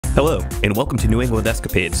Hello, and welcome to New England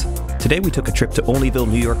Escapades. Today we took a trip to Olneyville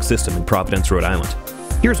New York System in Providence, Rhode Island.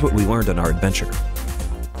 Here's what we learned on our adventure.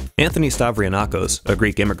 Anthony Stavrianakos, a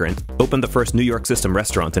Greek immigrant, opened the first New York System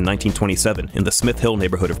restaurant in 1927 in the Smith Hill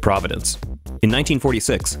neighborhood of Providence. In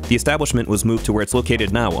 1946, the establishment was moved to where it's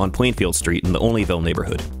located now on Plainfield Street in the Olneyville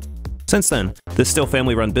neighborhood. Since then, this still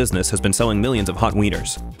family-run business has been selling millions of hot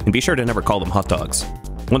wieners, and be sure to never call them hot dogs.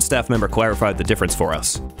 One staff member clarified the difference for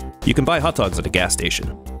us. You can buy hot dogs at a gas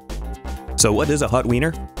station. So what is a hot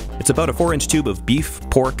wiener? It's about a 4-inch tube of beef,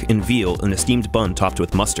 pork, and veal in a steamed bun topped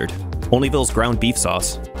with mustard, Olneyville's ground beef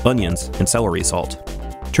sauce, onions, and celery salt.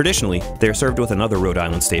 Traditionally, they are served with another Rhode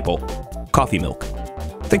Island staple, coffee milk.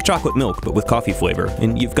 Think chocolate milk, but with coffee flavor,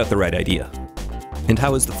 and you've got the right idea. And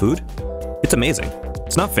how is the food? It's amazing.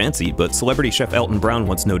 It's not fancy, but celebrity chef Elton Brown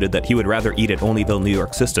once noted that he would rather eat at Olneyville New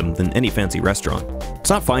York System than any fancy restaurant. It's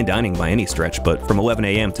not fine dining by any stretch, but from 11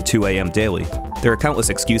 a.m. to 2 a.m. daily, there are countless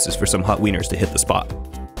excuses for some hot wieners to hit the spot.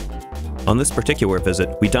 On this particular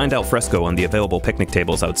visit, we dined al fresco on the available picnic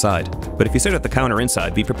tables outside, but if you sit at the counter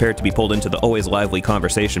inside, be prepared to be pulled into the always lively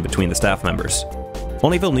conversation between the staff members.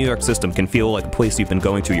 Olneyville New York System can feel like a place you've been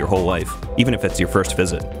going to your whole life, even if it's your first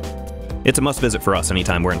visit. It's a must-visit for us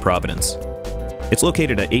anytime we're in Providence. It's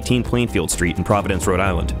located at 18 Plainfield Street in Providence, Rhode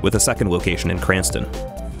Island, with a second location in Cranston.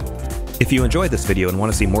 If you enjoyed this video and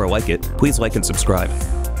want to see more like it, please like and subscribe.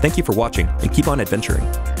 Thank you for watching, and keep on adventuring.